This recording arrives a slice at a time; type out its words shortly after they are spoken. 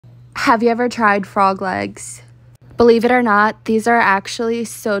Have you ever tried frog legs? Believe it or not, these are actually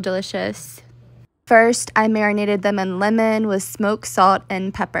so delicious. First, I marinated them in lemon with smoked salt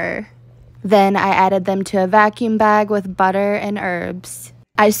and pepper. Then I added them to a vacuum bag with butter and herbs.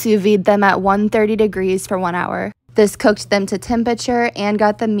 I sous vide them at 130 degrees for 1 hour. This cooked them to temperature and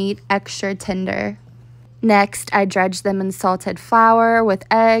got the meat extra tender. Next, I dredged them in salted flour with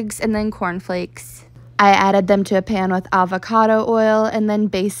eggs and then cornflakes. I added them to a pan with avocado oil and then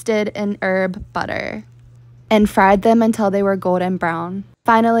basted in herb butter and fried them until they were golden brown.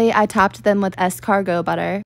 Finally, I topped them with escargot butter.